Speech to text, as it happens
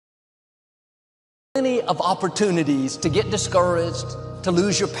plenty of opportunities to get discouraged, to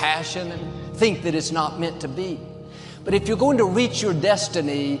lose your passion, and think that it's not meant to be. But if you're going to reach your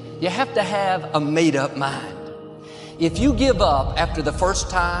destiny, you have to have a made-up mind. If you give up after the first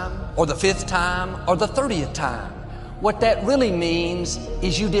time, or the 5th time, or the 30th time, what that really means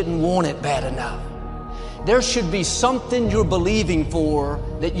is you didn't want it bad enough. There should be something you're believing for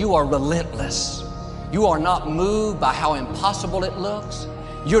that you are relentless. You are not moved by how impossible it looks.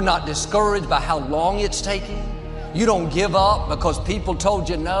 You're not discouraged by how long it's taking. You don't give up because people told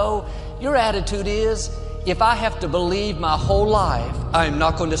you no. Your attitude is, if I have to believe my whole life, I am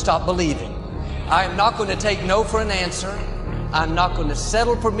not going to stop believing. I am not going to take no for an answer. I'm not going to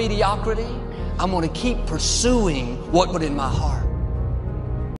settle for mediocrity. I'm going to keep pursuing what was in my heart.